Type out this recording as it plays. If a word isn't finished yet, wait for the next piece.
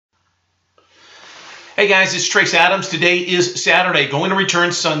Hey guys, it's Trace Adams. Today is Saturday, going to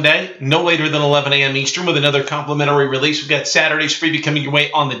return Sunday, no later than 11 a.m. Eastern with another complimentary release. We've got Saturday's freebie coming your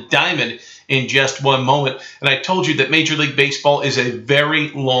way on the diamond in just one moment. And I told you that Major League Baseball is a very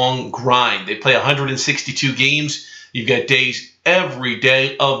long grind. They play 162 games. You've got days every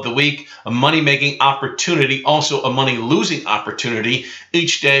day of the week, a money-making opportunity, also a money-losing opportunity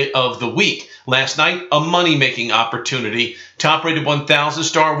each day of the week. Last night, a money-making opportunity. Top-rated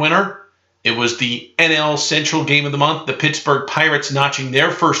 1,000-star winner. It was the NL Central game of the month. The Pittsburgh Pirates notching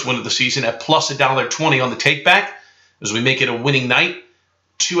their first win of the season at plus $1.20 on the takeback as we make it a winning night.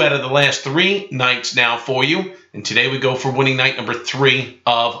 2 out of the last 3 nights now for you. And today we go for winning night number 3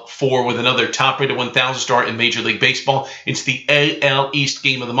 of 4 with another top-rated 1,000-star in Major League Baseball. It's the AL East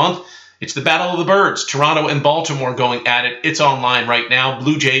game of the month. It's the Battle of the Birds. Toronto and Baltimore going at it. It's online right now.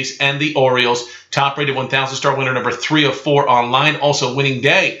 Blue Jays and the Orioles. Top-rated 1,000-star winner number 3 of 4 online. Also winning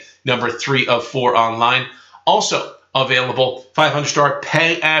day number 3 of 4 online. Also available, 500-star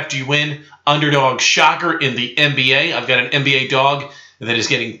pay after you win. Underdog shocker in the NBA. I've got an NBA dog that is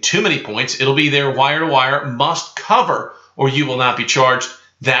getting too many points. It'll be there wire to wire. Must cover or you will not be charged.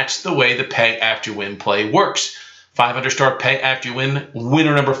 That's the way the pay after you win play works. 500-star pay after you win.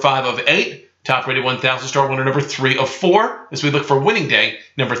 Winner number 5 of 8. Top-rated 1,000-star winner number 3 of 4. As we look for winning day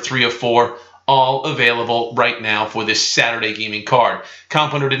number 3 of 4. All available right now for this Saturday gaming card.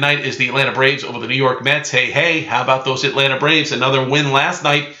 Comp winner tonight is the Atlanta Braves over the New York Mets. Hey, how about those Atlanta Braves? Another win last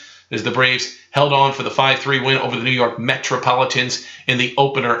night as the Braves held on for the 5-3 win over the New York Metropolitans in the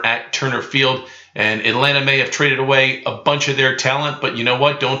opener at Turner Field. And Atlanta may have traded away a bunch of their talent, but you know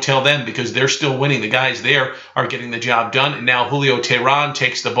what? Don't tell them because they're still winning. The guys there are getting the job done. And now Julio Teheran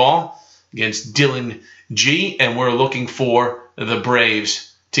takes the ball against Dylan G. And we're looking for the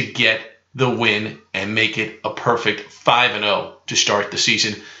Braves to get the win and make it a perfect 5-0 to start the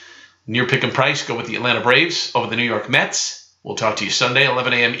season. Near pick and price, go with the Atlanta Braves over the New York Mets. We'll talk to you Sunday,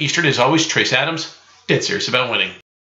 11 a.m. Eastern. As always, Trace Adams, dead serious about winning.